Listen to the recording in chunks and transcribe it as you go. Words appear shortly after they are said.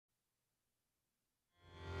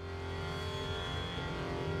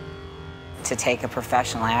to take a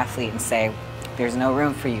professional athlete and say, there's no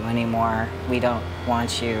room for you anymore, we don't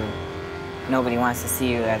want you, nobody wants to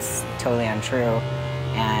see you, that's totally untrue,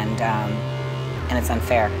 and it's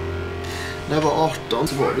unfair. När jag var 18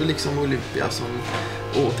 så var det liksom Olympia som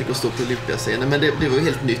tänk att stå på Olympiascenen, men det var ju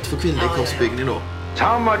helt nytt för kvinnliga kroppsbyggning då.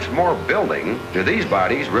 How much more building do these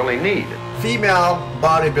bodies really need? Female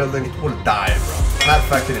bodybuilding will die, bro. Matter of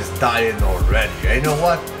fact, it is dying already. And you know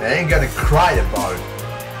what? I ain't gonna cry about it.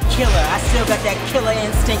 Killer, I still got that killer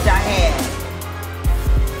instinct I had.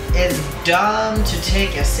 It's dumb to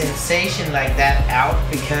take a sensation like that out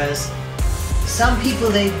because some people,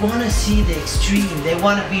 they want to see the extreme. They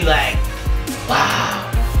want to be like,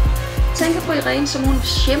 wow. Tænker på Irene, som hun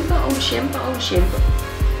kæmper og kæmper og kæmper.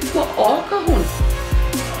 Hvor orker hun?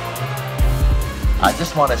 I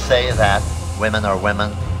just want to say that women are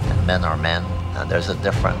women and men are men, and there's a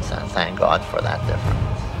difference, and thank God for that difference.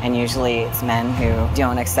 And usually it's men who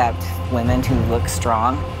don't accept women who look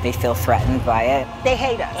strong. They feel threatened by it. They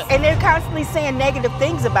hate us. And they're constantly saying negative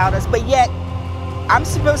things about us, but yet I'm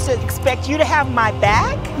supposed to expect you to have my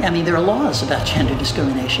back? I mean, there are laws about gender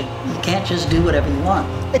discrimination. You can't just do whatever you want.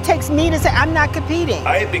 It takes me to say I'm not competing.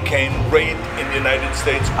 I became great in the United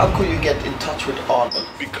States. How could you get in touch with Arnold?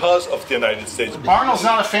 Because of the United States. Arnold's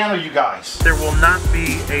not a fan of you guys. There will not be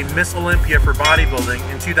a Miss Olympia for bodybuilding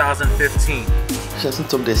in 2015. Det känns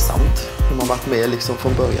inte som det är sant. De har varit med liksom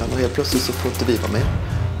från början och helt plötsligt så får inte vi vara med.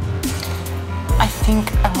 I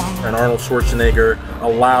think and Arnold Schwarzenegger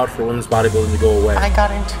allowed for women's bodybuilding to go away. I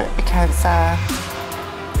got into it because I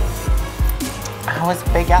was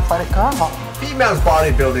a big athletic girl. Female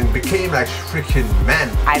bodybuilding became like freaking men.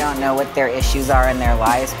 I don't know what their issues are in their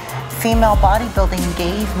lives. Female bodybuilding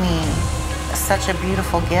gave me such a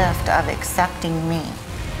beautiful gift of accepting me.